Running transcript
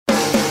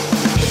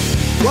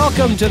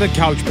Welcome to the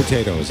Couch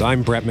Potatoes.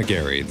 I'm Brett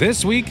McGarry.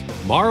 This week,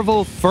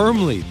 Marvel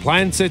firmly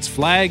plants its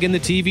flag in the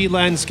TV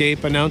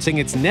landscape, announcing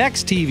its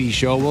next TV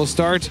show will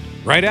start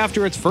right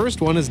after its first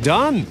one is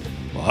done.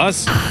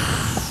 Plus,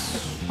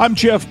 I'm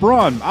Jeff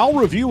Braun. I'll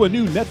review a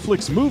new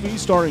Netflix movie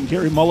starring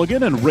Gary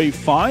Mulligan and Ralph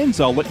Fiennes.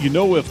 I'll let you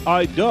know if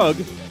I dug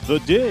The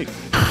Dig.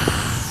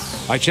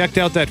 I checked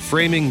out that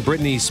Framing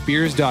Britney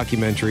Spears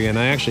documentary, and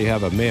I actually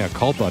have a mea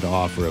culpa to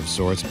offer of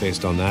sorts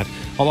based on that.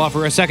 I'll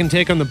offer a second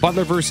take on The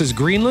Butler versus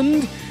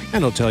Greenland,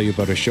 and I'll tell you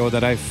about a show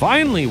that I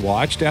finally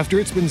watched after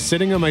it's been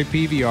sitting on my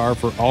PVR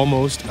for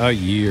almost a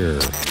year.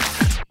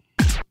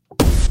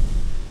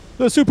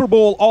 The Super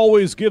Bowl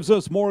always gives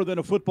us more than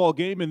a football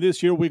game, and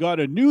this year we got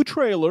a new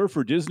trailer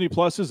for Disney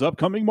Plus's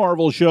upcoming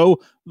Marvel show,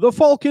 The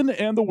Falcon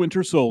and the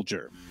Winter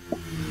Soldier.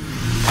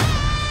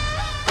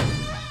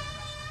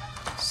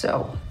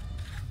 So,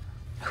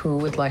 who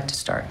would like to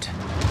start?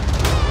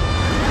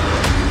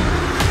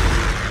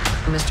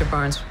 Mr.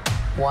 Barnes,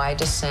 why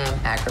does Sam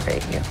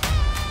aggravate you?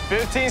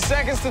 15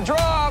 seconds to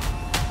drop.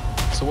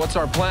 So what's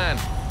our plan?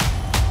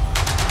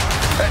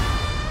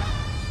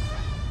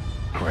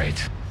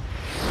 Great.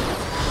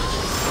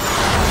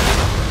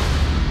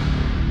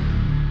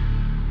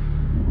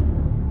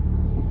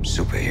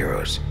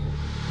 Superheroes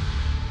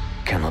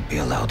cannot be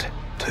allowed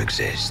to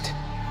exist.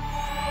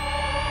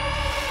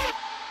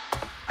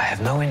 I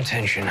have no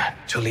intention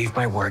to leave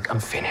my work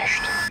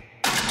unfinished.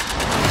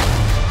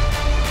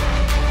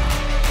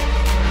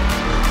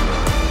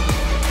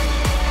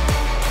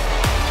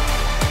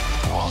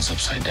 The world's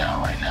upside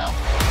down right now.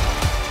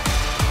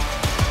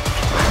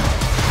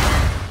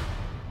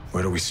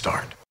 Where do we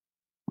start?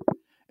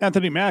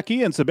 Anthony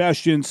Mackie and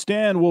Sebastian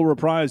Stan will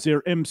reprise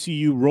their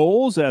MCU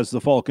roles as the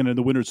Falcon and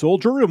the Winter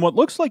Soldier in what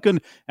looks like an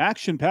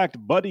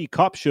action-packed buddy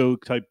cop show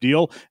type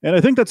deal. And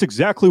I think that's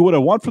exactly what I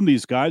want from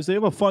these guys. They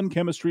have a fun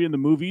chemistry in the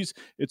movies.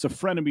 It's a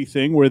frenemy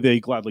thing where they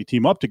gladly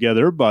team up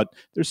together, but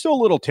there's still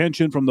a little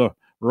tension from the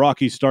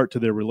rocky start to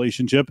their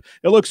relationship.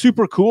 It looks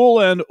super cool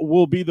and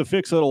will be the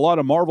fix that a lot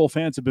of Marvel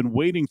fans have been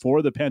waiting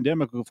for. The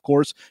pandemic, of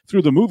course,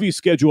 threw the movie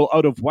schedule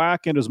out of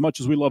whack, and as much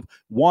as we love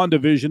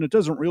WandaVision, it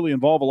doesn't really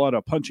involve a lot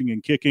of punching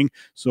and kicking.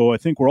 So I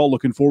think we're all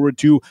looking forward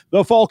to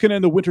The Falcon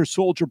and the Winter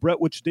Soldier,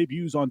 Brett, which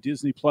debuts on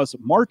Disney Plus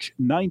March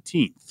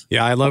 19th.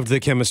 yeah, I loved the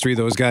chemistry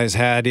those guys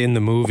had in the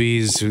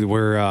movies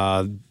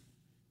where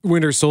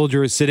Winter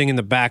Soldier is sitting in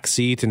the back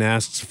seat and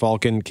asks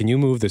Falcon, can you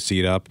move the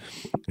seat up?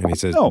 And he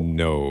says,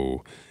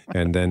 no.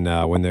 And then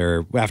when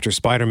they're after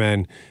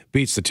Spider-Man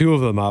beats the two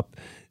of them up,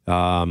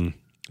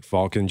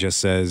 Falcon just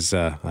says,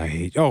 I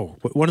hate. Oh,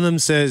 one of them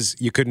says,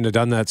 you couldn't have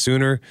done that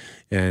sooner.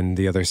 And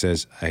the other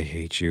says, I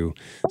hate you.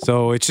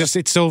 So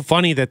it's so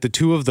funny that the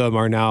two of them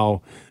are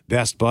now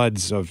best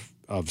buds of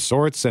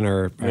sorts and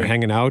are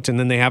hanging out. And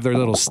then they have their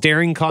little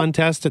staring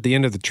contest at the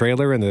end of the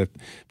trailer. And the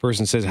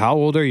person says, how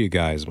old are you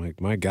guys? I'm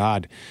like, my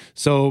God.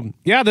 So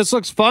yeah, this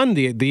looks fun.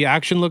 The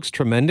action looks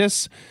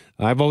tremendous.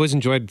 I've always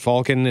enjoyed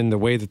Falcon in the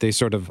way that they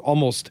sort of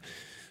almost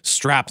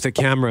strap the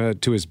camera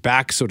to his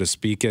back, so to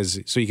speak,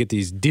 so you get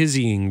these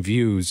dizzying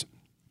views.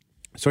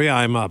 So yeah,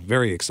 I'm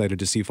very excited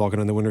to see Falcon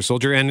and the Winter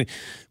Soldier. And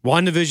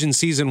WandaVision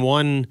Season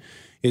 1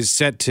 is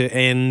set to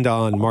end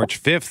on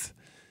March 5th.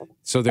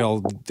 So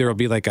there'll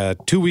be like a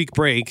 2-week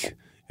break,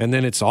 and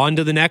then it's on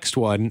to the next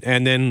one.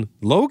 And then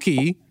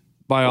Loki,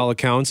 by all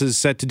accounts, is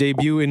set to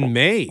debut in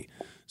May.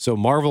 So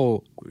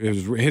Marvel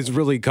is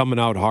really coming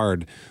out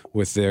hard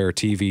with their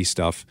TV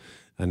stuff,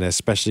 and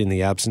especially in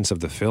the absence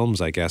of the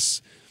films, I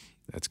guess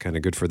that's kind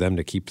of good for them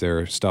to keep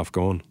their stuff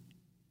going.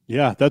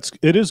 Yeah,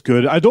 it is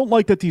good. I don't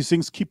like that these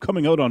things keep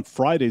coming out on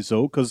Fridays,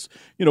 though, because,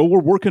 we're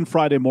working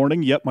Friday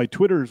morning, yet my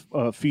Twitter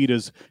feed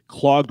is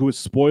clogged with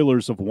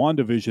spoilers of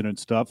WandaVision and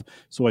stuff.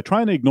 So I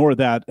try and ignore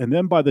that. And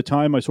then by the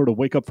time I sort of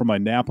wake up from my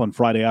nap on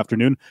Friday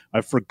afternoon,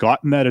 I've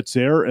forgotten that it's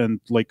there. And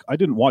I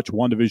didn't watch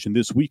WandaVision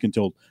this week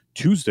until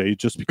Tuesday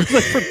just because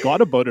I forgot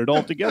about it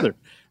altogether.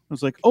 I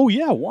was like, oh,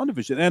 yeah,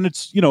 WandaVision. And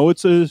it's,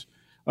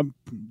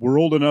 we're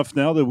old enough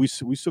now that we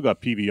still got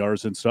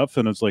PVRs and stuff.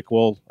 And it's like,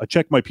 well, I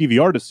checked my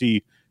PVR to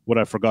see what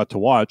I forgot to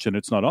watch, and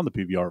it's not on the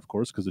PVR, of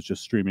course, because it's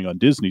just streaming on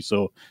Disney,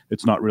 so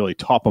it's not really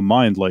top of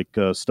mind like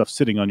stuff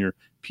sitting on your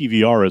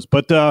PVR is.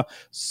 But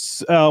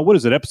what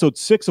is it? Episode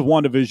 6 of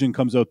WandaVision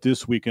comes out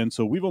this weekend,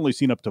 so we've only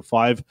seen up to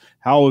 5.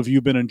 How have you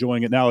been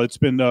enjoying it now? It's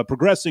been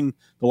progressing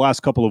the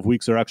last couple of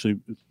weeks. They're actually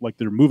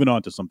they're moving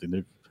on to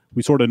something.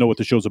 We sort of know what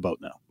the show's about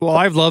now. Well,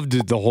 I've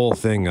loved the whole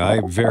thing.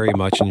 I very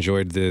much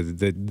enjoyed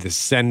the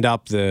send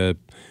up, the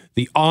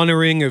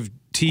honoring of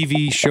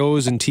TV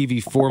shows and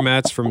TV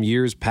formats from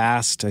years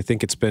past. I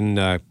think it's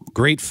been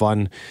great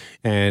fun,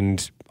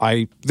 and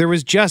there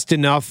was just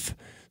enough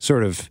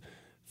sort of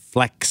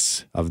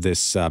flecks of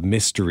this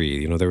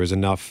mystery. There was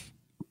enough.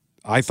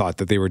 I thought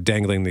that they were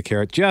dangling the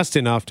carrot just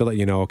enough to let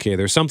you know, okay,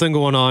 there's something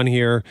going on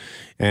here,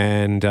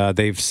 and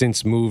they've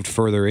since moved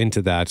further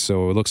into that.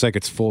 So it looks like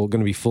it's going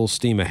to be full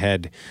steam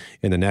ahead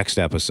in the next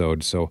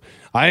episode. So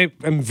I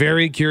am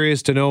very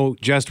curious to know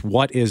just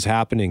what is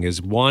happening.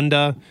 Is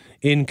Wanda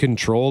in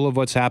control of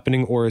what's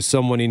happening, or is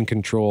someone in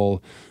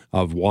control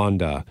of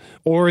Wanda?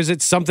 Or is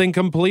it something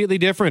completely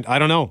different? I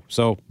don't know.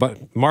 So,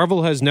 but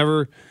Marvel has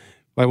never,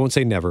 I won't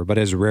say never, but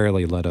has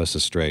rarely led us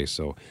astray.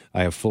 So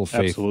I have full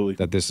faith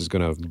that this is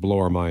going to blow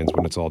our minds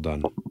when it's all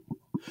done.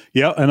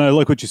 Yeah, and I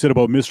like what you said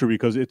about mystery,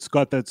 because it's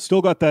got that,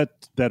 still got that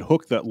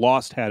hook that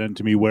Lost had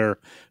into me, where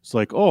it's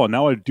like, oh,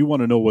 now I do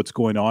want to know what's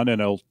going on,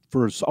 and I'll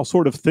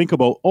sort of think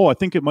about, oh, I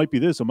think it might be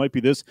this, and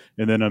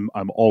then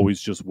I'm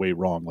always just way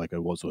wrong, like I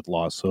was with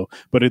Lost. So,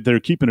 but they're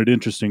keeping it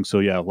interesting. So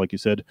yeah, like you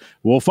said,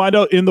 we'll find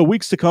out in the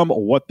weeks to come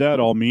what that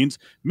all means.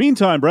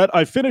 Meantime, Brett,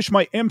 I finished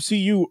my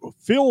MCU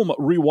film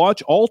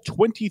rewatch, all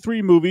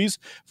 23 movies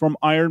from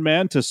Iron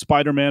Man to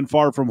Spider-Man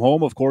Far From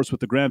Home, of course, with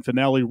the grand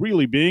finale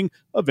really being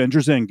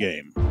Avengers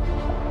Endgame.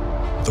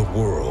 The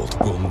world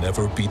will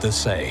never be the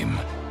same.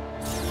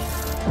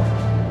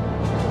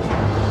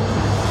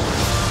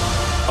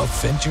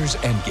 Avengers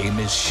Endgame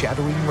is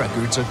shattering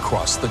records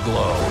across the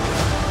globe.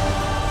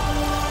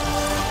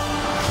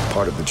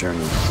 Part of the journey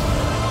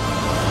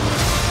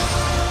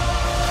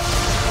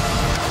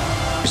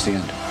is the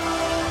end.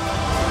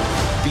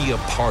 Be a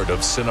part of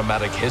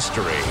cinematic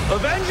history.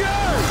 Avengers!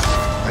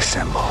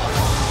 Assemble.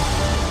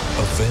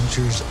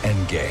 Avengers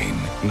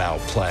Endgame, now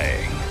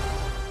playing.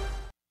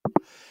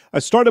 I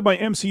started my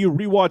MCU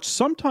rewatch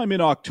sometime in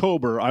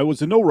October. I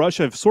was in no rush.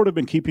 I've sort of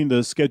been keeping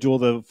the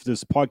schedule of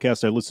this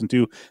podcast I listen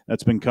to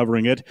that's been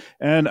covering it.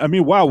 And I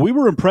mean, wow, we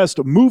were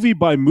impressed movie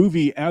by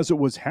movie as it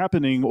was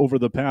happening over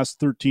the past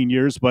 13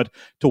 years. But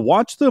to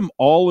watch them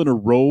all in a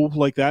row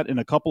like that in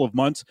a couple of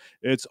months,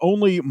 it's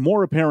only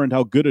more apparent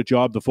how good a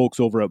job the folks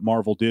over at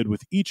Marvel did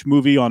with each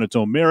movie on its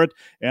own merit.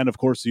 And of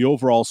course, the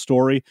overall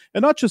story,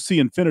 and not just the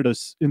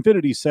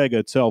Infinity Saga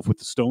itself with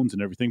the stones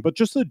and everything, but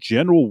just the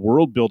general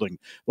world building.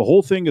 The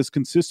whole thing has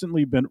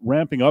consistently been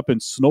ramping up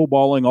and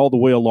snowballing all the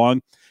way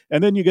along.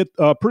 And then you get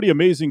a pretty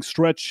amazing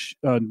stretch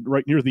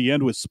right near the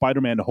end with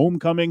Spider-Man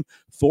Homecoming,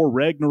 Thor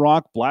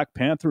Ragnarok, Black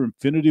Panther,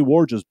 Infinity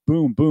War, just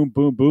boom, boom,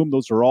 boom, boom.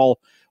 Those are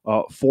all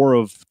 4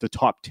 of the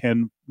top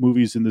 10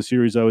 movies in the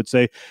series, I would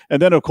say.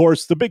 And then, of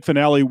course, the big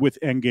finale with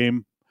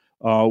Endgame,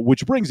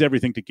 which brings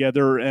everything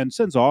together and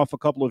sends off a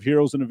couple of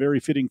heroes in a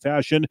very fitting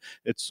fashion.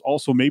 It's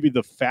also maybe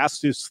the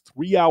fastest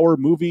 3-hour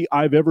movie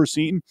I've ever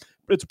seen.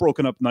 It's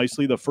broken up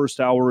nicely. The first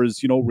hour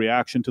is,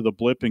 reaction to the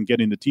blip and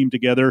getting the team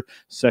together.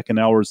 Second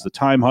hour is the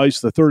time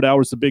heist. The third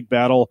hour is the big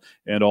battle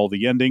and all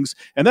the endings.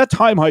 And that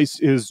time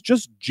heist is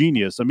just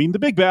genius. I mean, the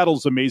big battle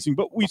is amazing,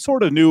 but we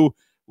sort of knew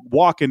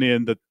walking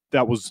in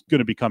that was going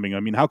to be coming. I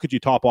mean, how could you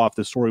top off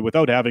this story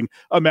without having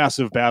a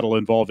massive battle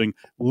involving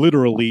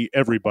literally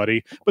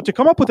everybody? But to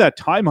come up with that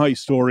time heist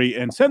story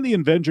and send the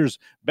Avengers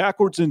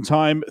backwards in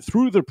time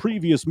through the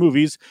previous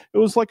movies, it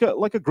was like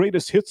a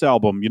greatest hits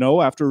album,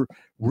 after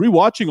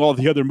rewatching all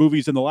the other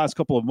movies in the last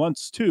couple of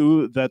months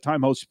too. That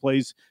time heist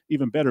plays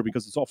even better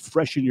because it's all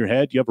fresh in your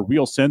head. You have a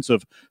real sense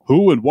of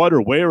who and what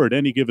or where at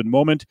any given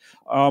moment.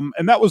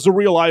 And that was a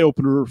real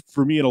eye-opener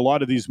for me in a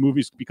lot of these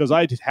movies, because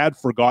I had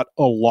forgot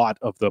a lot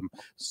of them.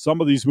 Some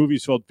of these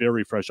movies felt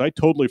very fresh. I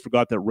totally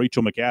forgot that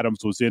Rachel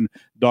McAdams was in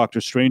Doctor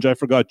Strange. I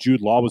forgot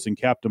Jude Law was in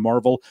Captain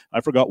Marvel.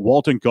 I forgot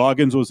Walton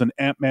Goggins was in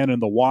Ant-Man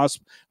and the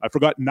Wasp. I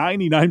forgot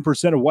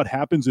 99% of what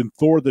happens in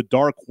Thor: The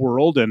Dark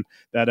World, and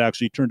that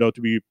actually turned out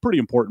to be a pretty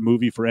important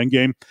movie for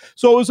Endgame.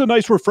 So it was a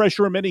nice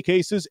refresher in many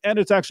cases, and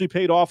it's actually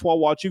paid off while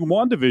watching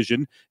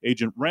WandaVision.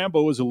 Agent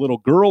Rambo is a little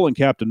girl in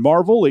Captain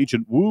Marvel.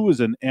 Agent Wu is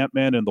in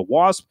Ant-Man and the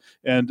Wasp.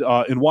 And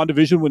in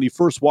WandaVision, when he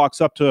first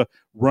walks up to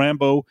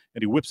Rambo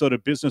and he whips out a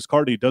business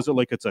card, he does it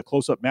like it's a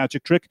close-up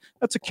magic trick.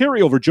 That's a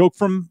carryover joke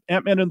from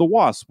Ant-Man and the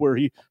Wasp, where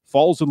he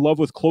falls in love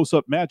with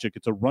close-up magic.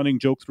 It's a running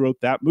joke throughout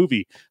that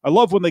movie. I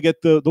love when they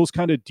get those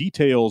kind of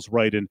details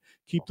right and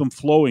keep them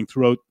flowing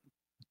throughout,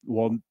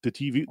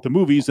 the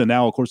movies, and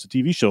now, of course, the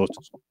TV shows.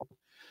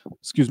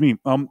 Excuse me.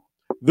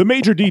 The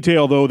major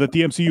detail, though, that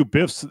the MCU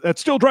biffs that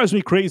still drives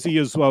me crazy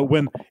is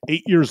when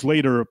 8 years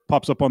later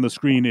pops up on the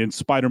screen in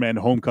Spider-Man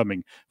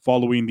Homecoming,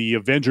 following the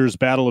Avengers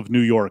Battle of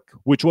New York,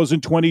 which was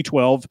in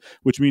 2012,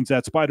 which means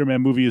that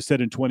Spider-Man movie is set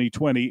in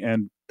 2020,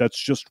 and that's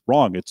just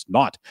wrong. It's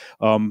not.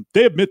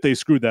 They admit they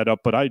screwed that up,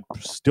 but I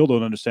still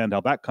don't understand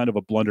how that kind of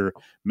a blunder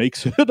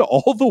makes it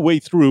all the way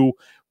through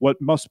what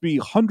must be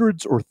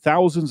hundreds or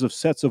thousands of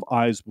sets of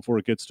eyes before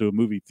it gets to a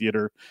movie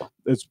theater.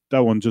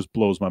 That one just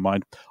blows my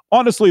mind.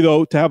 Honestly,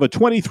 though, to have a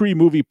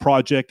 23-movie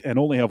project and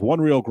only have one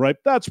real gripe,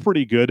 that's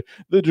pretty good.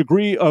 The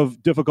degree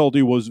of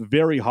difficulty was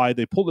very high.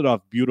 They pulled it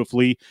off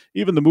beautifully.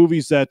 Even the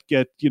movies that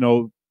get,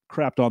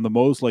 crapped on the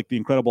most, like The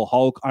Incredible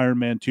Hulk, Iron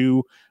Man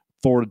 2,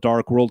 Thor: The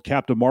Dark World,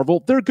 Captain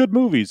Marvel, they're good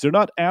movies. They're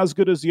not as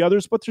good as the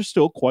others, but they're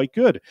still quite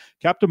good.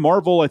 Captain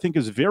Marvel, I think,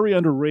 is very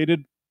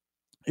underrated.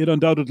 It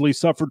undoubtedly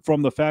suffered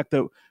from the fact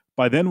that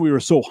by then we were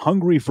so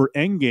hungry for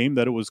Endgame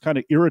that it was kind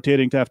of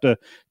irritating to have to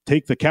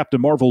take the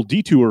Captain Marvel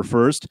detour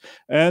first.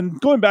 And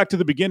going back to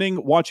the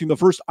beginning, watching the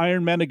first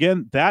Iron Man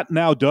again, that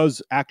now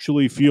does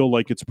actually feel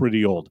like it's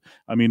pretty old.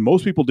 I mean,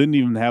 most people didn't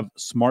even have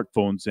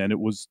smartphones, and it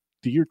was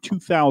the year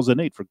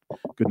 2008, for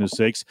goodness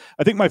sakes.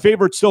 I think my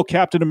favorite's still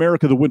Captain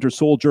America, the Winter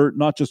Soldier.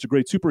 Not just a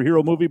great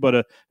superhero movie,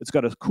 but it's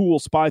got a cool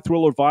spy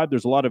thriller vibe.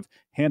 There's a lot of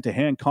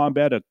hand-to-hand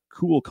combat, a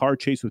cool car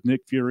chase with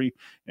Nick Fury,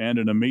 and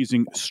an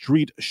amazing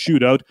street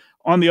shootout.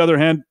 On the other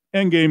hand,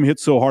 Endgame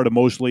hits so hard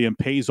emotionally and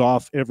pays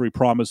off every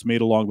promise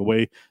made along the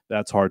way.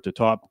 That's hard to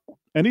top.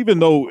 And even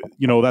though,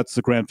 that's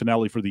the grand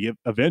finale for the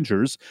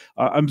Avengers,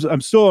 I'm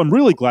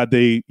really glad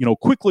they,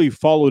 quickly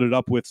followed it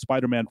up with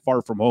Spider-Man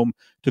Far From Home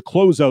to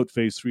close out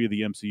Phase 3 of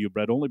the MCU,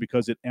 Brett, only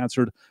because it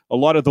answered a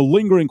lot of the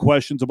lingering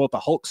questions about the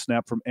Hulk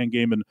snap from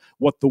Endgame and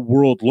what the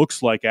world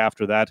looks like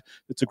after that.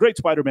 It's a great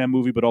Spider-Man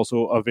movie, but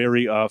also a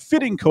very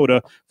fitting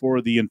coda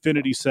for the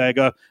Infinity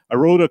Saga. I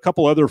wrote a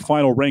couple other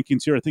final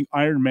rankings here. I think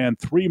Iron Man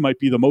 3 might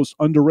be the most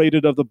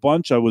underrated of the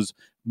bunch. I was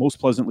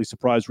most pleasantly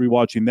surprised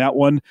rewatching that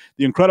one.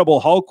 The Incredible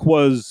Hulk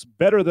was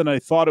better than I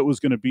thought it was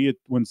going to be. It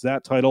wins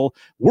that title.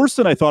 Worse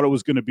than I thought it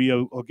was going to be.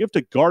 I'll give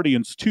to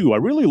Guardians 2. I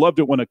really loved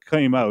it when it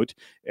came out.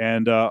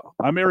 And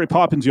I'm Mary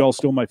Poppins, y'all,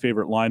 still my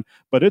favorite line,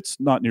 but it's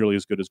not nearly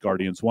as good as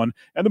Guardians 1.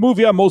 And the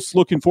movie I'm most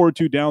looking forward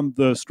to down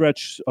the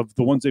stretch of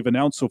the ones they've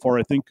announced so far,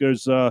 I think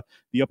there's the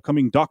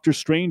upcoming Doctor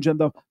Strange and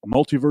the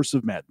Multiverse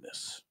of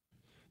Madness.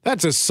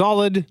 That's a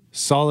solid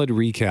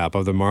recap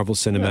of the Marvel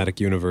Cinematic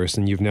Universe,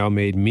 and you've now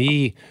made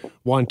me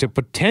want to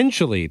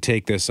potentially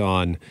take this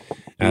on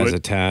as a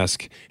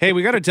task. Hey,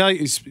 we got to tell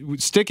you,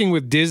 sticking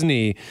with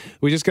Disney,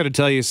 we just got to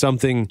tell you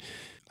something.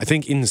 I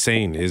think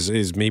insane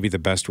is maybe the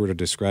best word to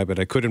describe it.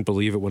 I couldn't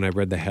believe it when I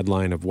read the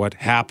headline of what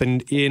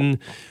happened in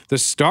the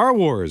Star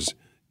Wars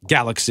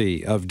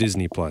galaxy of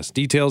Disney Plus.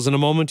 Details in a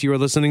moment. You are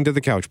listening to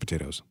The Couch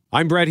Potatoes.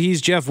 I'm Brett.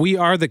 He's Jeff. We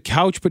are The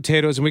Couch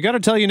Potatoes. And we got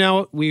to tell you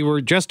now, we were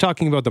just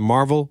talking about the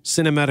Marvel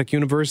Cinematic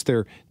Universe,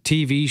 their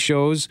TV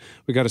shows.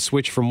 We got to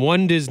switch from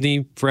one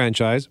Disney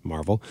franchise,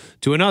 Marvel,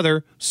 to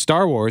another,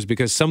 Star Wars,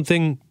 because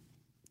something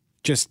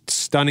just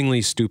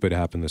stunningly stupid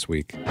happened this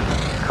week.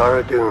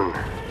 Cara Dune,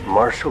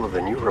 Marshal of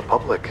the New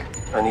Republic.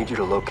 I need you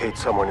to locate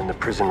someone in the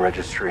prison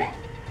registry.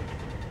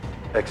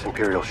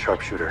 Ex-Imperial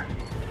sharpshooter,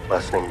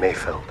 last name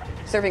Mayfeld.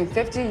 Serving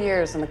 50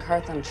 years in the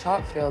Carthon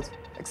shot field,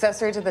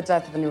 accessory to the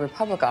death of a New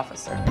Republic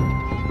officer.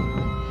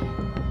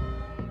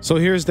 So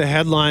here's the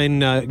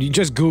headline. You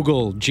just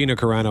Google Gina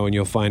Carano and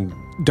you'll find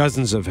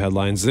dozens of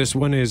headlines. This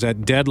one is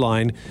at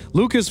Deadline.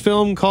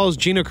 Lucasfilm calls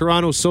Gina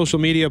Carano's social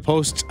media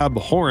posts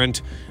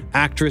abhorrent.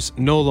 Actress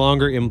no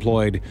longer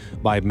employed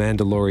by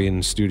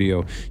Mandalorian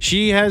studio.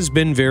 She has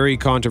been very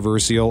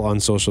controversial on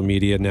social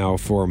media now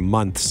for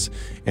months,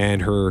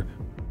 and her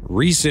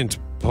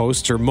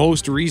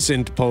most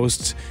recent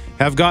posts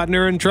have gotten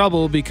her in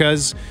trouble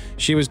because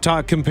she was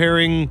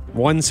comparing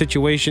one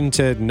situation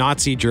to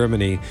Nazi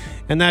Germany,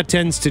 and that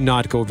tends to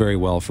not go very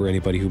well for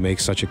anybody who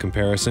makes such a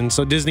comparison.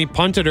 So Disney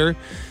punted her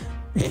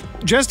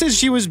just as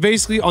she was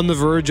basically on the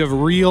verge of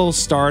real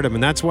stardom,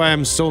 and that's why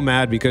I'm so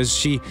mad, because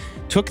she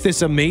took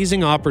this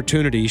amazing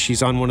opportunity.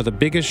 She's on one of the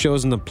biggest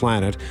shows on the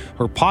planet.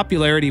 Her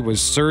popularity was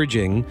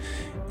surging.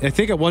 I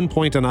think at one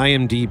point on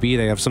IMDb,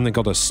 they have something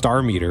called a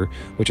star meter,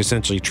 which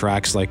essentially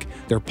tracks like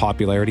their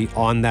popularity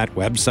on that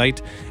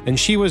website. And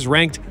she was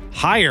ranked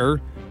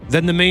higher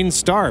than the main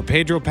star,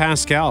 Pedro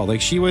Pascal.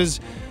 Like, she was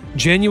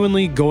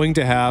genuinely going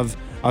to have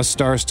a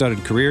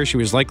star-studded career. She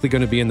was likely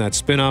going to be in that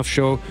spin-off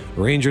show,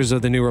 Rangers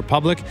of the New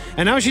Republic.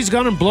 And now she's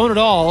gone and blown it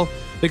all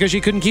because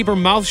she couldn't keep her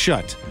mouth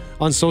shut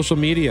on social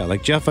media.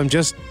 Like, Jeff, I'm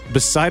just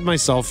beside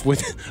myself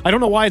with, I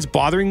don't know why it's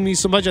bothering me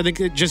so much. I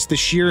think just the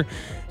sheer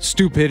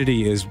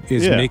stupidity is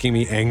making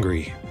me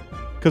angry.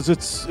 Because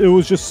it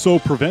was just so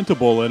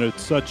preventable, and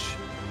it's such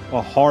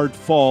a hard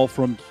fall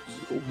from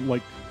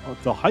like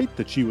the height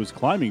that she was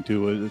climbing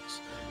to.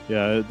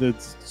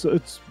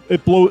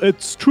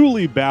 It's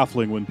truly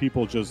baffling when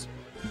people just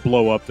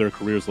blow up their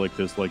careers like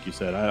this. Like you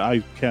said, I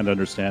can't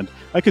understand.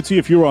 I could see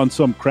if you were on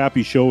some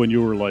crappy show and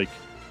you were like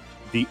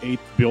the 8th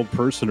billed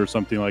person or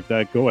something like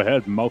that, go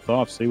ahead, mouth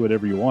off, say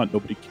whatever you want,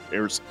 nobody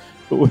cares.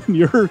 But when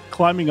you're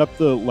climbing up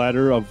the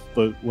ladder of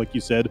the, like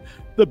you said,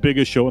 the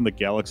biggest show in the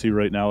galaxy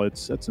right now,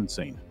 that's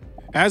insane.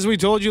 As we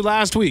told you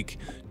last week,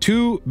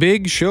 2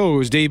 big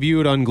shows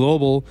debuted on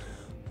Global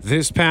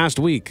this past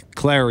week.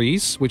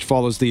 Clarice, which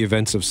follows the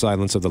events of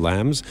Silence of the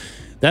Lambs,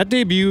 that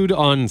debuted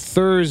on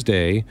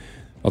Thursday,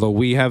 although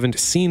we haven't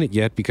seen it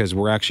yet because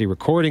we're actually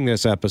recording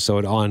this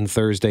episode on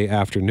Thursday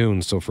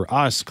afternoon. So for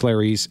us,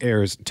 Clarice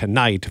airs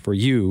tonight. For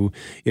you,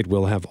 it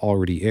will have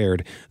already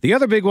aired. The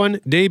other big one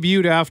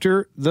debuted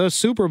after the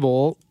Super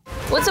Bowl.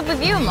 What's up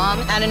with you, Mom?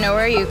 Out of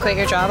nowhere, you quit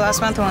your job last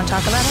month and want to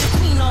talk about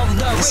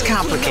it? It's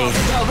complicated.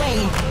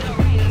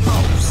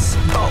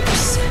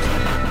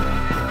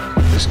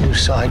 This new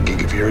side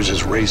gig of yours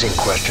is raising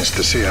questions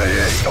to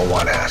CIA. Don't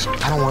want asked.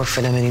 I don't work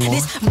for them anymore.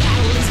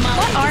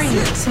 What are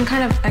you? Some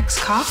kind of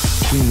ex-cop?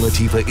 Queen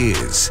Latifah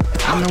is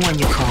I'm the one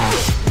you call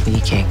when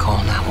you can't call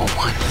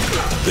 911.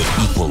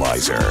 The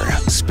Equalizer.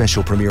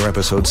 Special premiere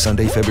episode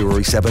Sunday,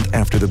 February 7th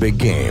after the big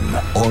game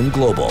on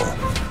Global.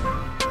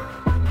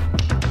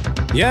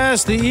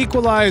 Yes, The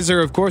Equalizer.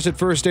 Of course, it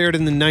first aired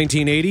in the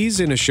 1980s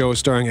in a show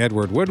starring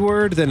Edward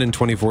Woodward, then in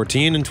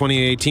 2014 and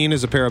 2018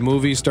 as a pair of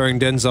movies starring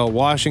Denzel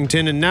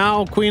Washington, and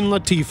now Queen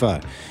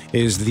Latifah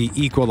is The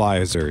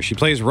Equalizer. She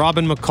plays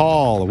Robin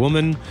McCall, a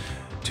woman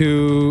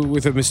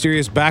with a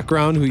mysterious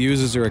background who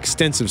uses her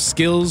extensive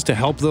skills to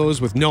help those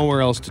with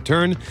nowhere else to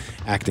turn,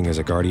 acting as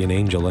a guardian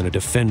angel and a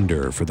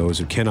defender for those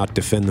who cannot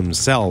defend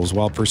themselves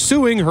while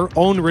pursuing her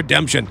own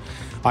redemption.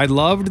 I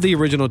loved the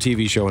original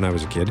TV show when I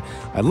was a kid.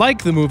 I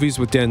like the movies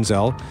with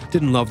Denzel.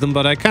 Didn't love them,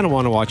 but I kind of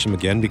want to watch them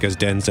again because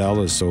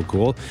Denzel is so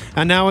cool.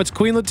 And now it's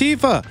Queen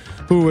Latifah,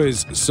 who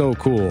is so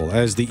cool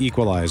as the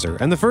Equalizer.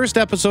 And the first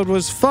episode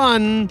was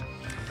fun,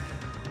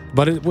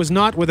 but it was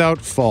not without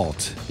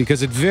fault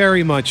because it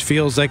very much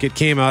feels like it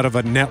came out of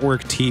a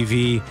network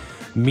TV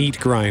meat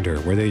grinder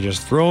where they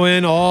just throw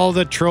in all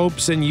the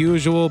tropes and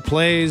usual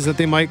plays that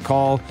they might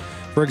call.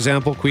 For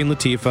example, Queen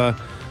Latifah.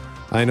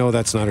 I know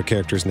that's not her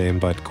character's name,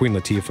 but Queen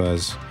Latifah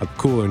is a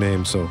cooler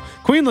name. So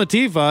Queen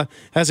Latifah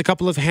has a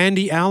couple of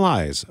handy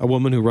allies. A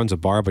woman who runs a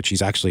bar, but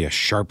she's actually a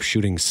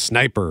sharpshooting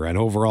sniper and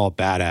overall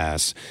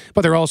badass.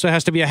 But there also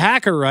has to be a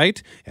hacker,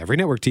 right? Every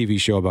network TV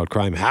show about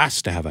crime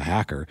has to have a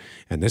hacker.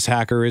 And this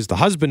hacker is the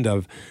husband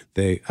of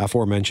the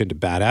aforementioned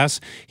badass.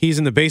 He's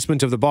in the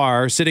basement of the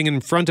bar, sitting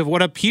in front of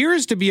what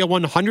appears to be a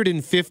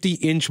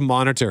 150-inch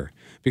monitor.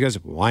 Because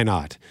why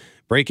not?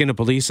 Break into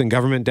police and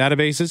government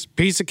databases?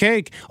 Piece of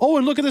cake. Oh,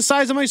 and look at the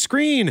size of my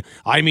screen.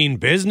 I mean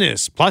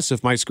business. Plus,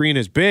 if my screen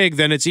is big,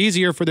 then it's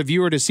easier for the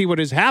viewer to see what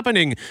is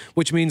happening,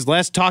 which means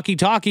less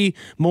talky-talky,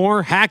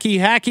 more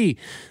hacky-hacky.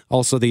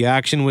 Also, the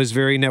action was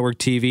very network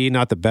TV,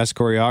 not the best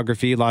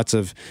choreography. Lots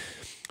of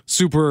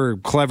super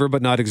clever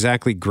but not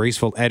exactly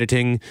graceful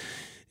editing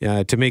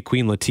to make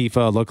Queen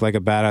Latifah look like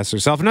a badass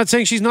herself. I'm not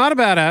saying she's not a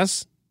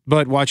badass,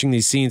 but watching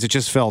these scenes, it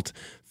just felt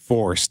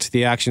forced.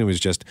 The action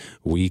was just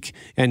weak,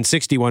 and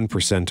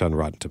 61% on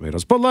Rotten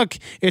Tomatoes. But look,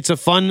 it's a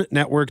fun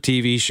network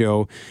TV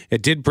show.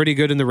 It did pretty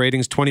good in the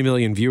ratings, 20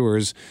 million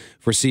viewers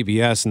for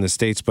CBS in the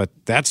States, but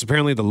that's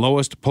apparently the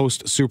lowest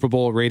post-Super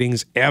Bowl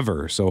ratings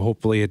ever, so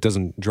hopefully it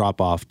doesn't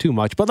drop off too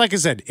much. But like I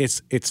said,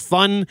 it's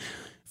fun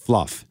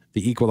fluff.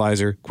 The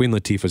Equalizer, Queen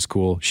Latifah's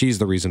cool. She's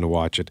the reason to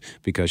watch it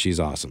because she's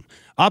awesome.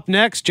 Up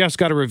next, Jeff's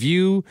got a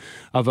review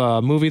of a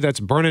movie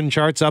that's burning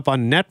charts up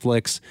on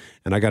Netflix,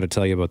 and I got to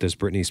tell you about this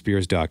Britney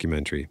Spears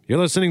documentary. You're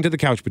listening to The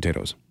Couch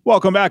Potatoes.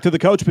 Welcome back to The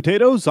Couch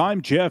Potatoes.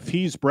 I'm Jeff,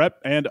 he's Brett,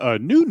 and a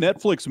new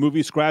Netflix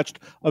movie scratched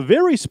a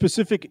very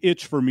specific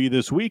itch for me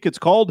this week. It's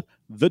called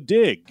The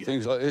Dig.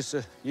 Things like this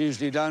are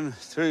usually done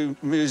through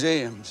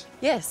museums.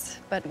 Yes,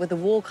 but with the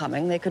war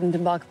coming, they couldn't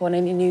embark upon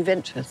any new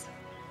ventures.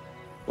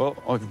 Well,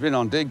 I've been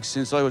on digs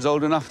since I was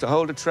old enough to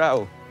hold a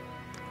trowel.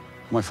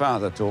 My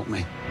father taught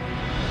me.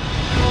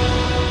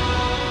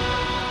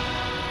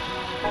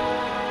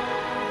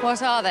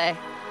 What are they?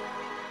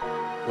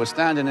 We're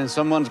standing in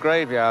someone's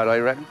graveyard, I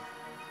reckon.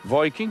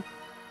 Viking?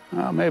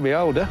 Oh, maybe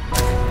older.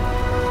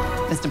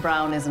 Mr.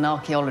 Brown is an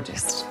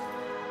archaeologist.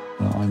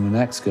 Well, I'm an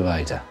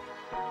excavator.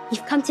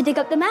 You've come to dig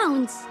up the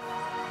mounds.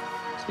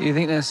 So you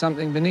think there's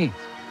something beneath?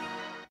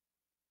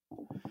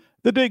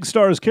 The Dig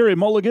stars Carey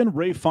Mulligan,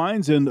 Ray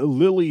Fiennes, and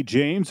Lily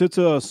James. It's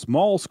a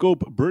small-scope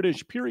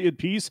British period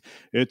piece.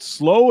 It's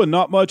slow and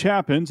not much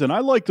happens, and I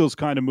like those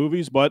kind of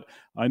movies, but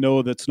I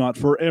know that's not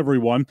for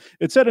everyone.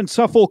 It's set in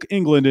Suffolk,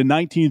 England in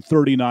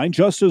 1939,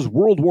 just as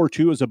World War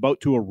II is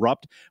about to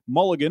erupt.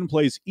 Mulligan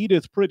plays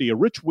Edith Pretty, a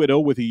rich widow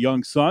with a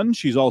young son.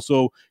 She's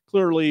also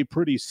clearly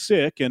pretty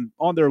sick, and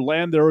on their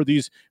land there are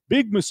these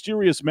big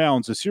mysterious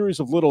mounds, a series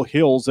of little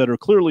hills that are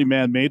clearly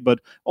man-made but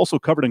also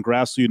covered in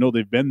grass, so you know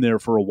they've been there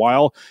for a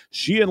while.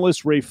 She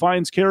enlists Ray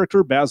Fiennes'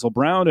 character, Basil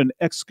Brown, an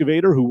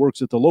excavator who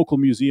works at the local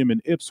museum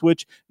in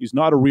Ipswich. He's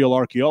not a real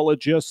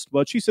archaeologist,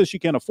 but she says she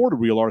can't afford a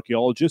real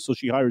archaeologist, so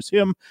she hires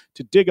him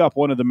to dig up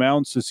one of the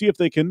mounds to see if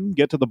they can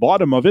get to the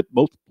bottom of it,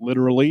 both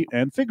literally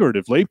and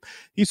figuratively.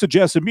 He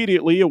suggests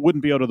immediately it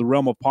wouldn't be out of the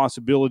realm of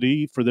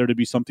possibility for there to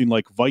be something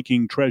like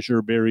Viking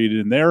treasure buried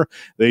in there.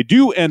 They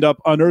do end up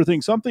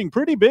unearthing something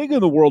pretty big in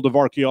the world of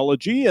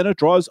archaeology, and it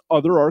draws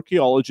other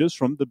archaeologists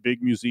from the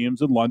big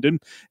museums in London,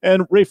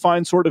 and Ray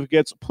Fiennes sort of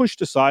gets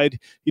pushed aside.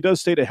 He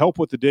does stay to help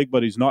with the dig,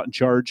 but he's not in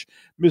charge.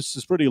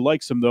 Mrs. Pretty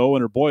likes him, though,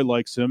 and her boy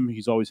likes him.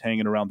 He's always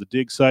hanging around the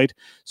dig site.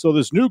 So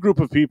this new group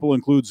of people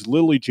includes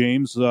Lily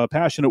James, a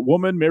passionate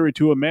woman married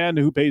to a man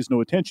who pays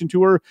no attention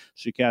to her.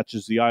 She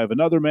catches the eye of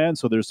another man,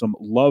 so there's some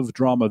love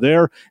drama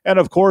there. And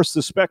of course,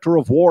 the specter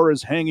of war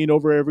is hanging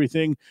over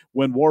everything.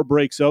 When war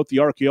breaks out, the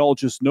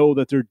archaeologists know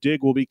that their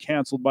dig will be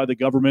canceled by the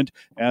government,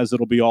 as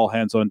it'll be all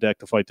hands on deck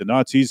to fight the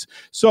Nazis.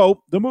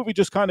 So the movie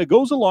just kind of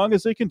goes along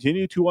as they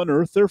continue to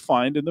unearth their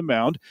find in the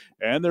mound,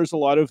 and there's a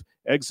lot of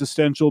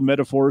existential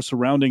metaphors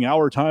surrounding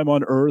our time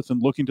on Earth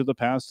and looking to the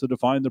past to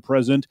define the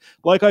present.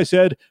 Like I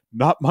said,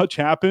 not much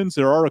happens.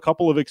 There are a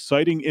couple of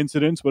exciting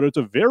incidents, but it's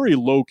a very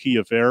low-key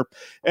affair,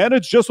 and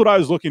it's just what I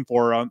was looking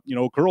for.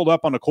 Curled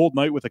up on a cold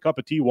night with a cup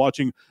of tea,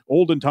 watching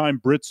olden-time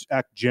Brits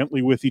act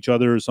gently with each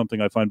other is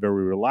something I find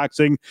very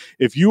relaxing.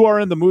 If you are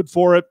in the mood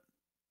for it,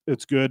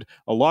 It's good.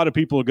 A lot of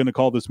people are going to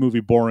call this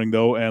movie boring,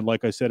 though, and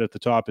like I said at the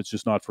top, it's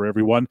just not for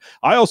everyone.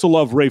 I also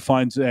love Ralph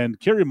Fiennes and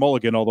Carey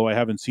Mulligan, although I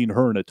haven't seen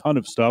her in a ton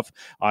of stuff.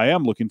 I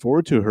am looking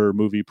forward to her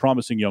movie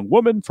Promising Young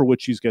Woman, for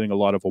which she's getting a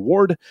lot of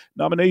award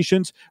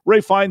nominations.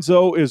 Ralph Fiennes,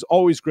 though, is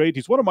always great.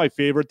 He's one of my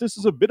favorite. This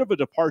is a bit of a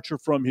departure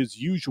from his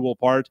usual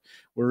part,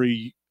 where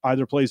he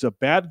either plays a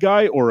bad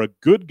guy or a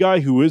good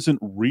guy who isn't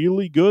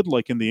really good,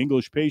 like in The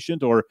English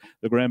Patient or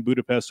The Grand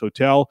Budapest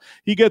Hotel.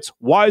 He gets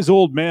wise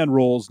old man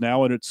roles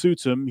now, and it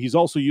suits him. He's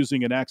also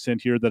using an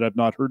accent here that I've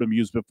not heard him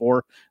use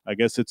before. I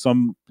guess it's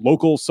some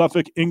local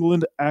Suffolk,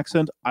 England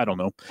accent. I don't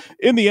know.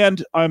 In the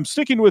end, I'm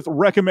sticking with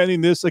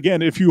recommending this.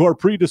 Again, if you are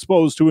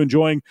predisposed to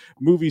enjoying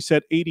movies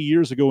set 80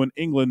 years ago in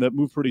England that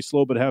move pretty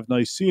slow but have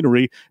nice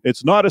scenery,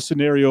 it's not a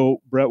scenario,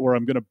 Brett, where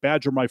I'm going to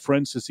badger my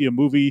friends to see a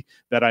movie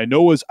that I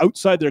know is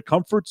outside their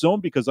comfort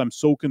zone because I'm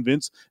so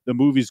convinced the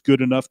movie's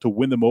good enough to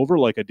win them over,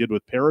 like I did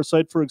with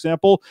Parasite, for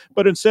example.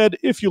 But instead,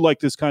 if you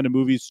like this kind of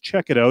movies,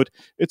 check it out.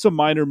 It's a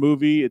minor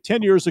movie.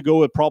 10 years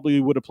ago, it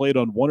probably would have played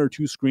on 1 or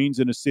 2 screens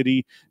in a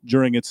city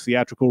during its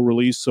theatrical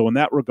release. So in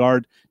that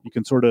regard, you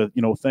can sort of,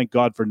 thank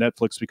God for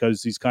Netflix,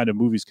 because these kind of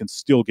movies can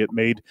still get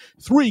made.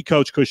 3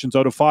 couch cushions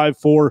out of 5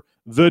 for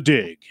The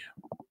Dig.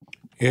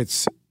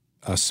 It's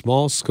a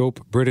small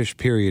scope British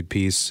period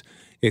piece.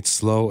 It's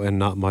slow and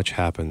not much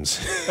happens.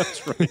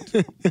 That's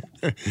right.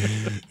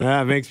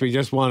 That makes me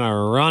just want to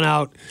run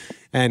out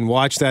and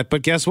watch that.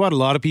 But guess what? A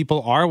lot of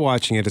people are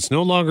watching it. It's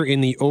no longer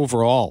in the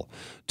overall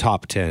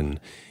top 10.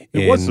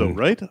 It was though,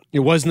 right? It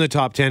was in the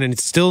top 10, and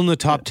it's still in the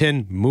top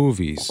 10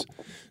 movies.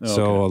 Okay.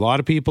 So a lot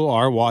of people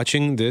are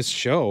watching this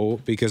show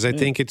because I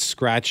think it's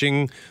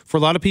scratching, for a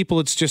lot of people,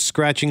 it's just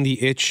scratching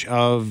the itch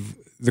of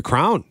The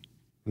Crown.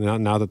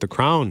 Now that The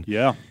Crown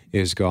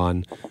is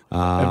gone.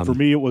 And for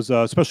me, it was,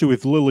 especially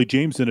with Lily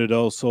James in it,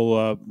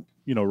 also,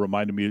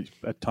 reminded me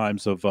at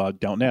times of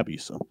Downton Abbey.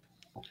 So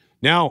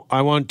now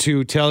I want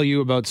to tell you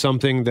about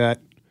something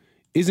that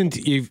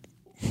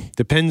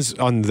depends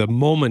on the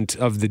moment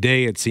of the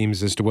day, it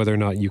seems, as to whether or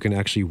not you can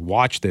actually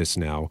watch this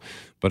now.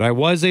 But I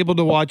was able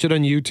to watch it on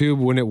YouTube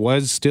when it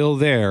was still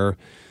there.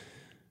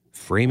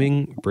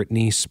 Framing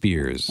Britney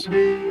Spears.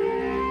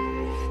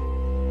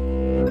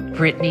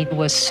 Britney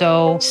was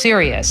so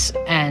serious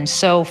and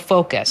so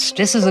focused.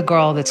 This is a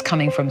girl that's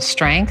coming from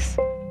strength.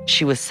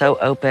 She was so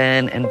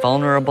open and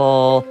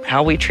vulnerable.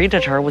 How we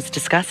treated her was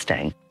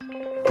disgusting.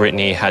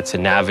 Britney had to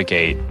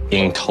navigate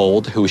being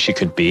told who she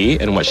could be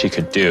and what she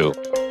could do.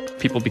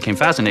 People became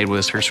fascinated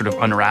with her sort of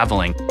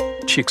unraveling.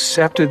 She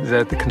accepted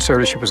that the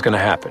conservatorship was going to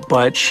happen,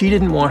 but she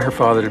didn't want her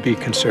father to be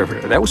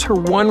conservator. That was her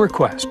one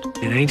request.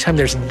 And anytime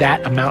there's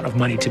that amount of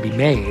money to be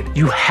made,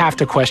 you have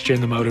to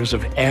question the motives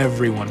of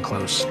everyone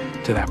close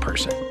to that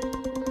person.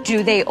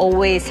 Do they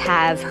always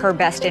have her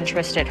best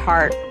interest at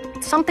heart?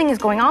 Something is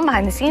going on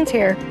behind the scenes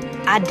here.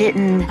 I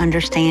didn't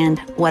understand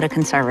what a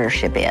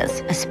conservatorship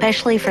is,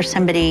 especially for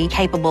somebody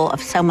capable of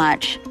so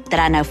much that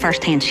I know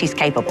firsthand she's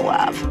capable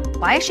of.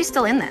 Why is she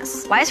still in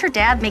this? Why is her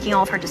dad making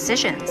all of her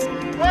decisions?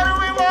 What do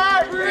we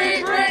want?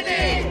 Free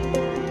Britney!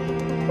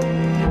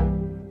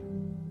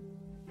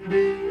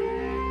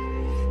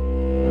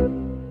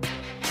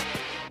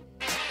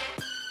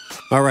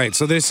 All right,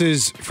 so this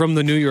is from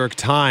the New York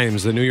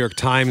Times. The New York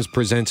Times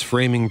presents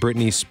Framing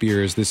Britney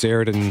Spears. This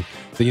aired in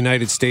the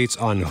United States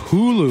on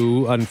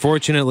Hulu.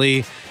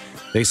 Unfortunately,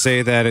 they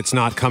say that it's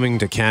not coming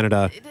to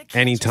Canada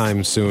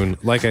anytime soon.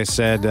 Like I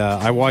said,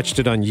 I watched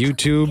it on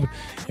YouTube,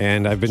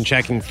 and I've been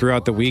checking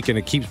throughout the week, and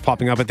it keeps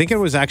popping up. I think it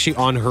was actually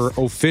on her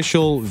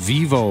official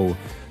Vivo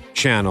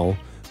channel,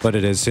 but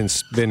it has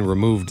since been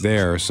removed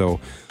there. So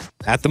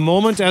at the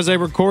moment, as we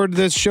record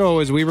this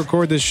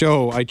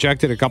show, I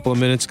checked it a couple of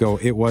minutes ago.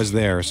 It was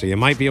there. So you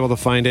might be able to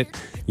find it.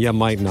 You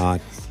might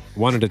not.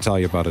 Wanted to tell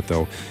you about it,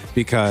 though,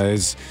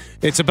 because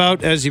it's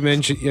about, as you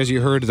mentioned, as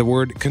you heard, the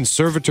word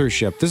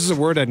conservatorship. This is a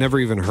word I'd never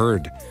even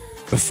heard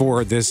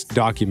before this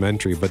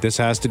documentary, but this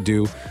has to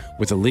do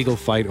with a legal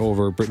fight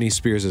over Britney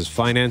Spears'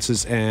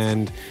 finances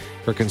and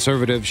her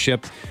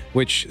conservatorship,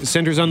 which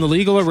centers on the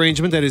legal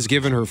arrangement that has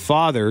given her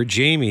father,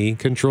 Jamie,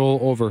 control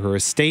over her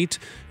estate,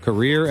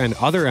 career, and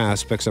other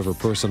aspects of her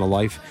personal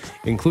life,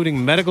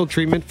 including medical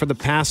treatment for the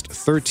past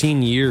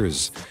 13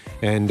 years.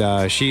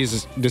 And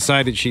she's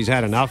decided she's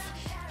had enough.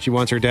 She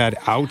wants her dad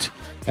out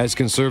as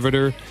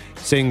conservator,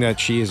 saying that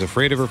she is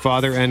afraid of her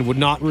father and would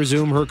not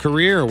resume her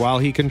career while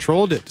he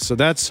controlled it. So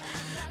that's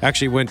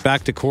actually went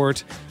back to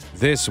court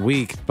this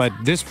week. But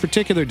this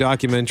particular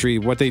documentary,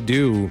 what they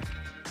do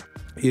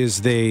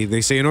is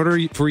they say in order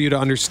for you to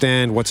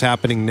understand what's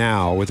happening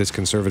now with this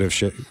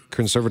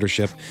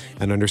conservatorship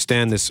and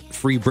understand this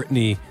Free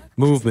Britney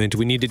movement,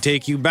 we need to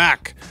take you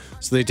back.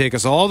 So they take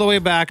us all the way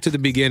back to the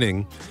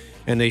beginning,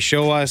 and they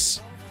show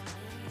us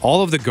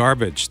all of the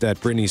garbage that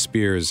Britney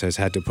Spears has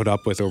had to put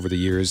up with over the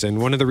years.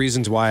 And one of the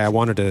reasons why I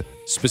wanted to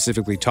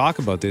specifically talk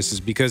about this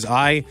is because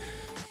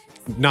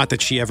not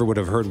that she ever would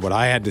have heard what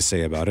I had to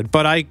say about it,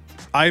 but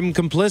I'm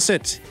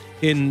complicit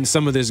in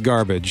some of this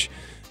garbage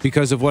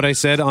because of what I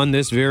said on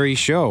this very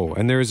show.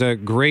 And there's a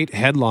great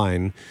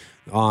headline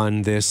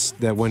on this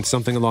that went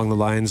something along the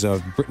lines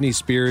of Britney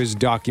Spears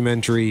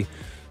documentary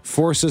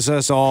forces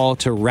us all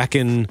to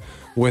reckon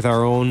with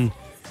our own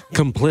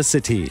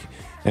complicity.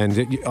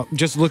 And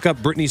just look up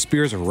Britney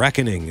Spears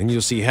reckoning, and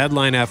you'll see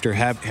headline after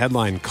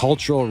headline,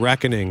 cultural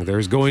reckoning.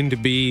 There's going to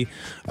be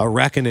a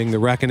reckoning. The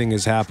reckoning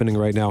is happening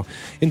right now.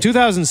 In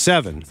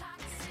 2007,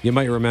 you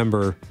might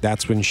remember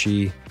that's when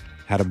she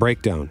had a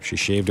breakdown. She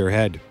shaved her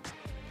head.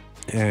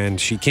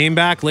 And she came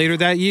back later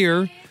that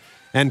year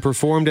and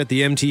performed at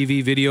the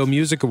MTV Video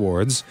Music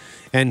Awards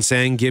and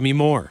sang Gimme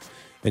More.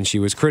 And she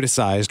was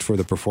criticized for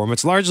the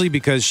performance, largely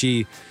because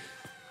she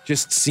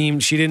just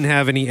seemed she didn't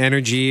have any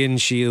energy, and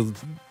she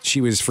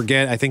was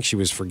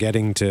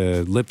forgetting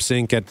to lip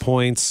sync at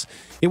points.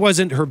 It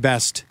wasn't her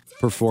best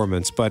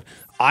performance, but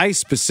I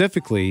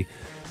specifically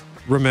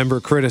remember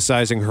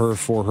criticizing her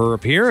for her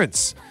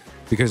appearance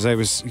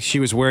because she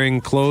was wearing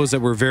clothes that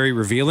were very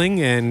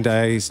revealing, and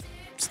I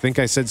think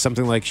I said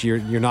something like you're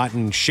not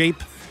in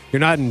shape, you're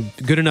not in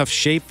good enough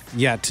shape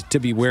yet to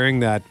be wearing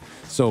that,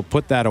 so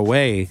put that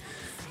away.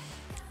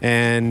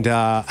 And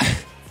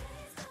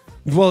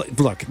well,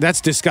 look, that's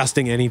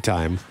disgusting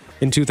anytime.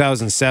 In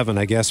 2007,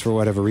 I guess for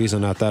whatever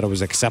reason, I thought it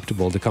was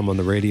acceptable to come on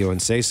the radio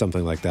and say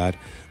something like that.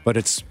 But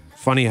it's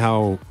funny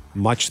how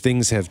much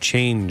things have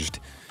changed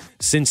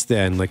since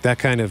then. Like that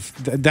kind of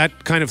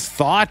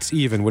thought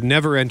even would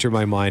never enter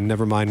my mind.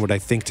 Never mind what I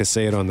think to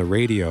say it on the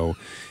radio.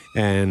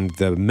 And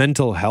the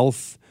mental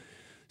health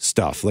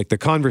stuff, like the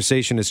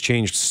conversation has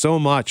changed so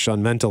much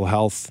on mental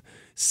health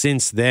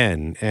since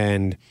then.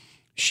 And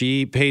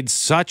she paid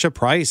such a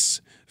price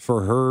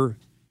for her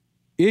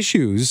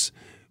issues,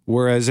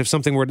 whereas if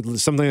something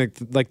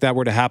like that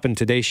were to happen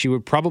today, she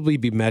would probably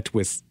be met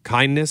with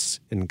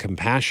kindness and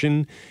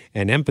compassion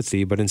and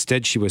empathy, but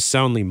instead she was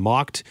soundly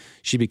mocked.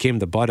 She became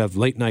the butt of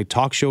late night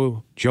talk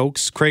show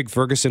jokes. Craig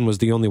Ferguson was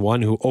the only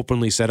one who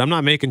openly said, I'm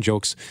not making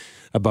jokes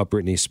about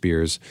Britney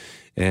Spears.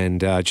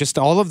 And just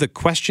all of the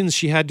questions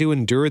she had to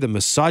endure, the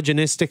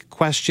misogynistic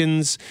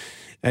questions,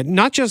 and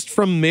not just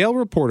from male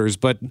reporters,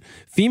 but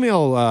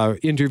female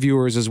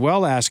interviewers as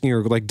well, asking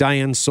her, like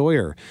Diane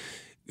Sawyer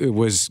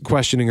was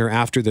questioning her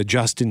after the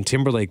Justin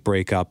Timberlake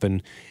breakup,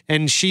 and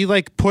she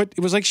it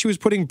was like she was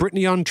putting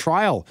Britney on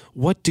trial.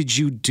 What did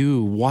you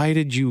do?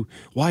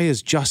 Why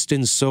is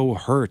Justin so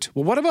hurt?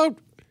 Well, what about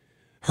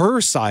her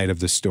side of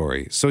the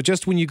story? So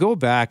just when you go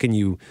back and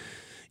you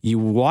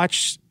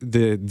watch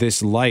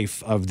this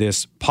life of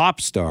this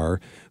pop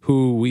star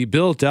who we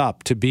built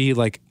up to be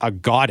like a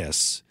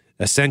goddess,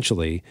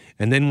 essentially,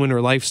 and then when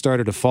her life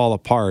started to fall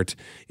apart,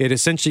 it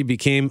essentially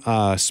became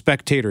a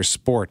spectator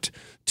sport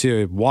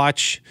to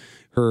watch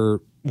her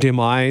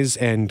demise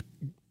and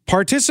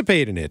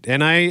participate in it.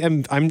 And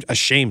I'm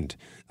ashamed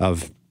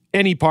of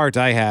any part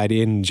I had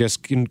in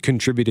just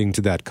contributing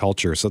to that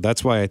culture. So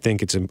that's why I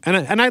think it's... And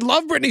I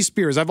love Britney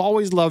Spears. I've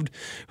always loved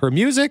her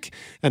music.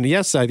 And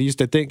yes, I used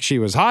to think she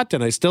was hot,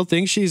 and I still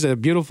think she's a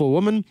beautiful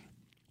woman.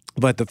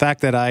 But the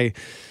fact that I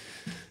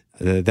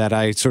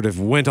sort of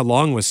went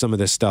along with some of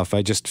this stuff,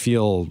 I just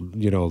feel,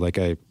 like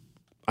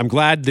I'm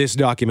glad this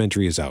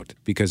documentary is out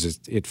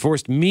because it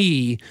forced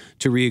me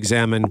to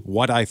re-examine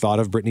what I thought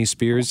of Britney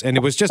Spears. And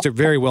it was just a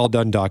very well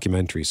done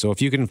documentary. So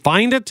if you can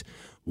find it,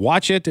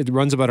 watch it. It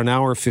runs about an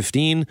hour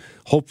 15.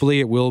 Hopefully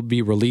it will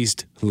be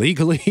released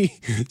legally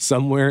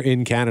somewhere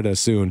in Canada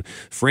soon.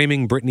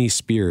 Framing Britney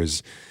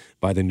Spears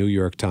by the New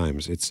York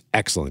Times. It's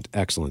excellent,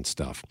 excellent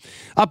stuff.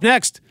 Up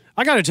next,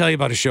 I got to tell you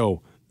about a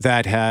show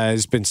that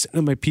has been sitting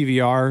on my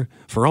PVR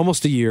for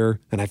almost a year,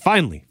 and I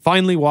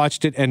finally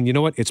watched it, and you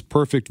know what? It's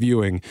perfect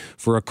viewing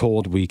for a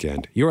cold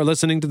weekend. You are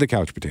listening to The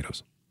Couch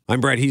Potatoes. I'm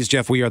Brett, he's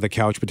Jeff, we are The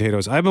Couch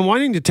Potatoes. I've been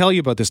wanting to tell you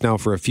about this now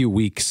for a few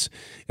weeks,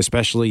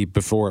 especially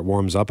before it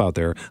warms up out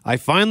there. I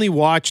finally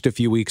watched a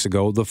few weeks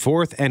ago the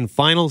fourth and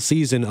final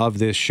season of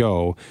this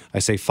show. I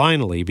say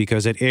finally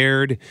because it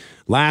aired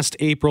last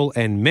April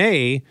and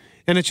May,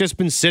 and it's just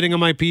been sitting on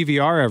my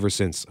PVR ever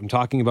since. I'm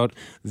talking about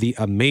the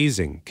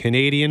amazing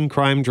Canadian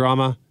crime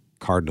drama,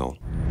 Cardinal.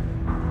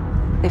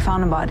 They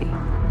found a body.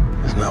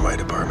 It's not my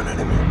department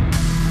anymore.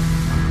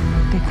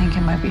 They think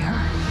it might be her.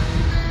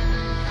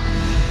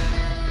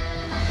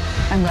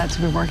 I'm glad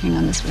to be working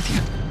on this with you.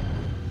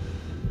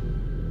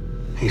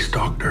 He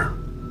stalked her.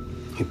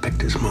 He picked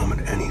his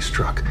moment and he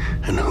struck.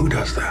 And who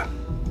does that?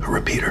 A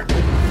repeater.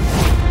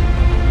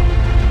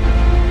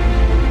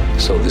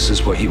 So this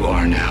is what you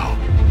are now.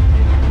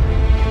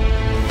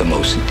 The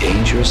most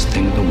dangerous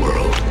thing in the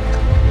world.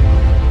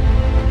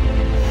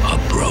 A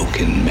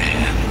broken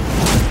man.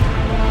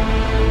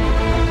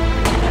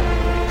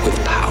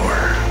 With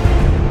power.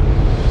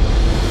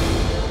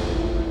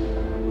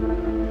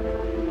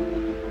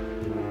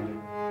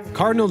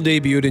 Cardinal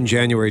debuted in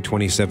January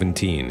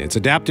 2017. It's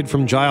adapted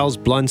from Giles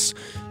Blunt's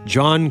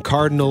John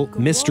Cardinal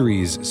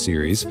Mysteries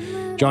series.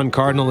 John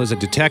Cardinal is a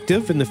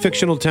detective in the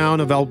fictional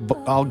town of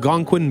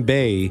Algonquin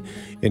Bay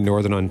in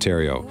Northern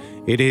Ontario.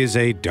 It is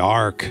a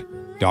dark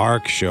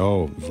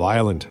show.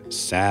 Violent,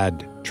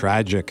 sad,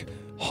 tragic,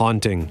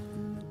 haunting,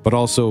 but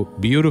also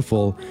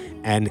beautiful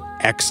and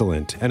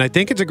excellent. And I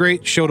think it's a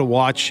great show to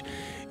watch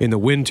in the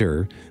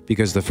winter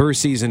because the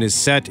first season is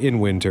set in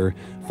winter,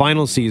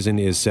 final season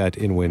is set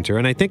in winter.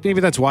 And I think maybe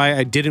that's why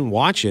I didn't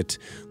watch it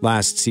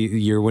last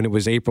year when it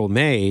was April,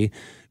 May,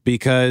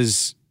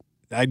 because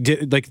I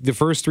did like the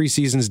first 3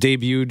 seasons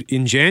debuted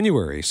in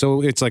January.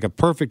 So it's like a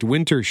perfect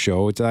winter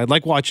show. I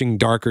like watching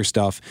darker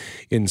stuff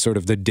in sort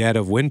of the dead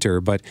of winter,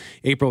 but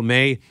April,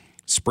 May,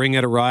 spring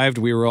had arrived.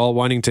 We were all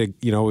wanting to,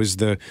 it was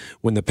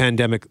when the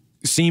pandemic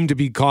seemed to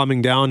be calming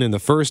down in the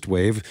first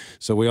wave.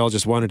 So we all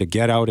just wanted to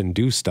get out and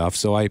do stuff.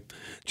 So I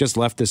just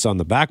left this on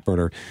the back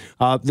burner.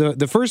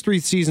 The first 3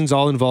 seasons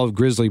all involved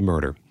grisly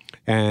murder.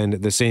 And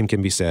the same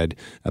can be said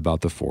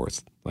about the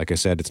 4th. Like I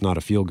said, it's not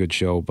a feel-good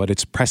show, but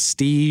it's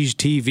prestige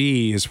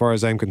TV as far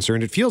as I'm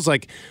concerned. It feels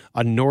like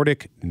a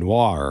Nordic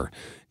noir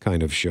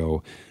kind of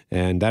show.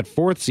 And that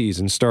 4th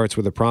season starts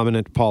with a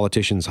prominent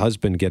politician's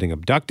husband getting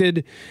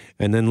abducted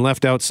and then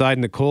left outside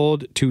in the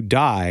cold to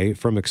die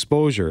from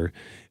exposure.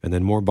 And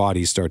then more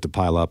bodies start to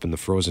pile up in the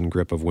frozen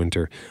grip of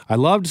winter. I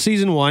loved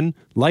season 1,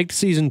 liked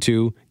season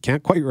 2,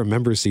 can't quite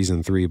remember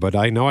season 3, but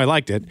I know I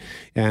liked it.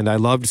 And I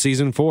loved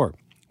season 4.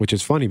 Which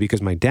is funny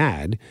because my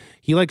dad,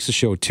 he likes the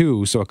show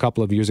too. So a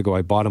couple of years ago,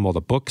 I bought him all the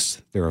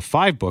books. There are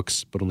 5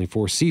 books, but only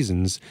 4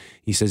 seasons.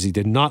 He says he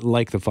did not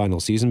like the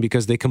final season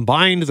because they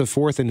combined the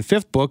 4th and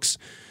 5th books.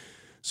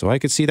 So I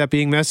could see that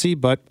being messy,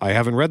 but I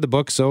haven't read the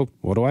book, so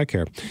what do I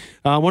care?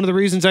 One of the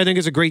reasons I think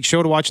it's a great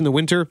show to watch in the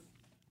winter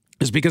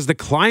is because the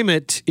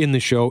climate in the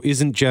show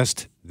isn't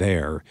just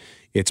there.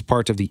 It's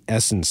part of the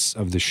essence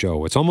of the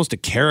show. It's almost a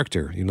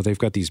character. They've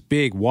got these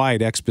big,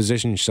 wide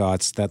exposition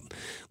shots that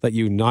let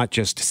you not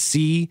just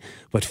see,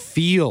 but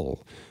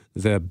feel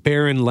the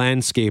barren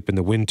landscape in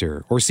the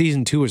winter. Or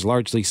season 2 is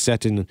largely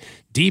set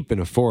deep in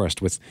a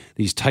forest with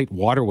these tight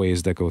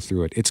waterways that go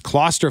through it. It's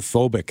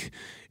claustrophobic.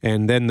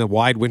 And then the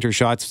wide winter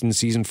shots in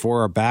season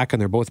 4 are back, and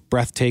they're both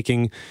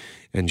breathtaking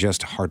and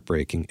just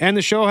heartbreaking. And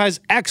the show has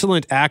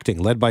excellent acting,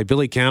 led by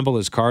Billy Campbell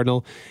as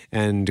Cardinal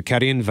and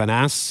Karine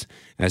Vanasse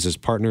as his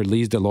partner,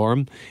 Lise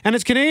Delorme. And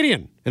it's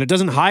Canadian, and it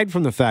doesn't hide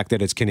from the fact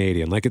that it's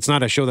Canadian. Like, it's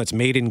not a show that's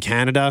made in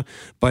Canada,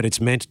 but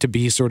it's meant to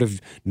be sort of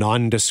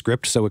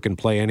nondescript so it can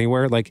play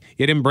anywhere. Like,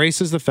 it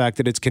embraces the fact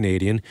that it's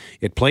Canadian.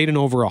 It played in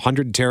over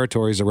 100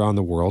 territories around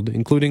the world,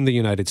 including the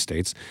United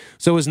States.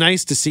 So it was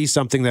nice to see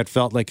something that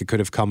felt like it could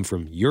have come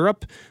from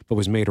Europe, but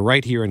was made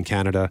right here in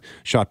Canada,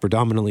 shot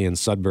predominantly in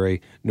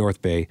Sudbury,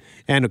 North Bay,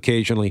 and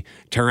occasionally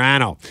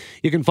Toronto.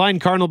 You can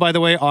find Cardinal, by the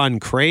way, on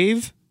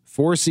Crave.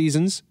 4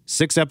 seasons,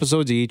 6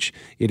 episodes each.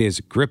 It is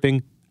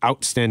gripping,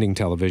 outstanding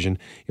television.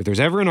 If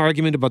there's ever an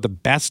argument about the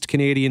best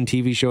Canadian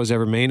TV shows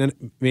ever made,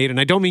 and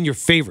I don't mean your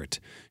favorite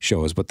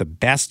shows, but the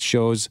best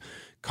shows,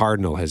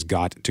 Cardinal has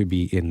got to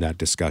be in that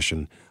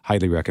discussion.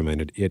 Highly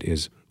recommended. It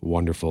is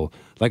wonderful.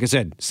 Like I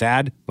said,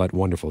 sad, but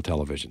wonderful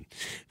television.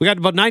 We got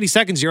about 90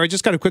 seconds here. I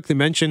just got to quickly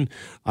mention,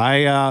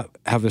 I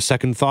have a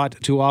second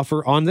thought to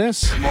offer on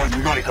this. Come on,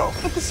 we gotta go.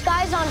 But the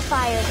sky's on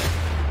fire.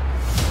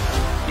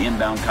 The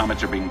inbound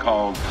comets are being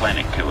called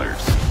planet killers.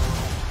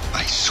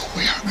 I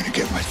swear I'm gonna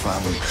get my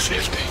family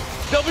safety.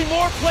 There'll be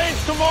more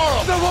planes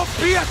tomorrow. There won't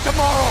be a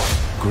tomorrow.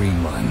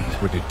 Greenland,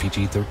 rated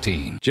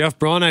PG-13. Jeff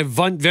Braun, I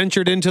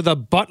ventured into the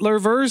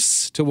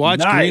Butlerverse to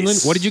watch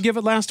Greenland. What did you give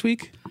it last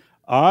week?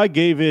 I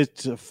gave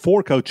it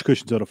 4 couch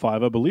cushions out of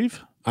 5, I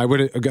believe.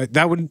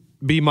 That would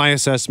be my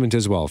assessment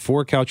as well.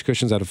 4 couch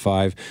cushions out of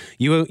 5.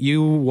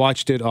 You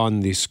watched it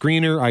on the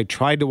screener. I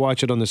tried to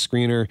watch it on the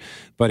screener,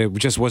 but it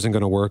just wasn't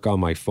going to work on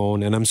my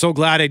phone. And I'm so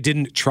glad I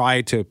didn't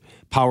try to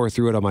power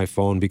through it on my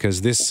phone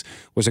because this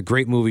was a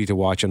great movie to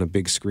watch on a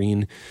big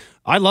screen.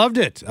 I loved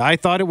it. I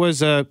thought it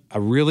was a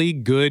really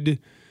good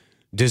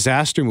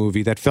disaster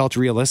movie that felt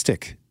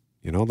realistic.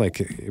 Like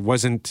it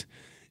wasn't...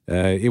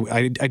 I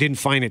didn't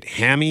find it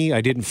hammy.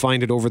 I didn't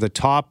find it over the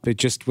top. It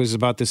just was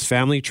about this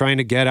family trying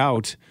to get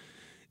out.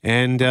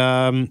 And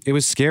it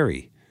was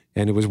scary.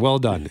 And it was well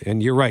done.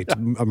 And you're right.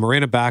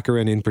 Morena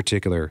Baccarin in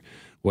particular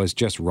was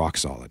just rock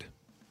solid.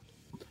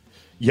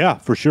 Yeah,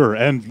 for sure.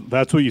 And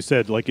that's what you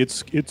said. Like,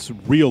 it's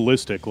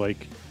realistic.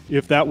 Like,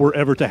 if that were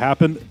ever to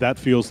happen, that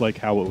feels like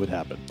how it would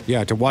happen.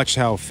 Yeah, to watch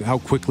how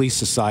quickly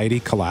society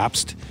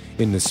collapsed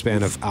in the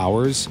span of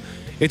hours.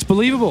 It's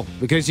believable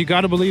because you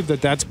got to believe that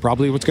that's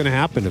probably what's going to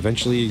happen.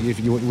 Eventually,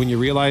 when you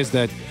realize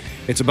that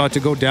it's about to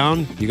go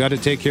down, you got to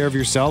take care of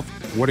yourself.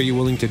 What are you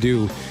willing to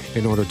do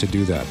in order to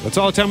do that? That's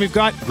all the time we've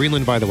got.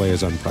 Greenland, by the way,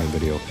 is on Prime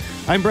Video.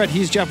 I'm Brett.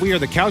 He's Jeff. We are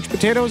the Couch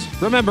Potatoes.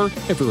 Remember,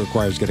 if it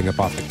requires getting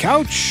up off the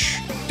couch,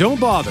 don't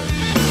bother.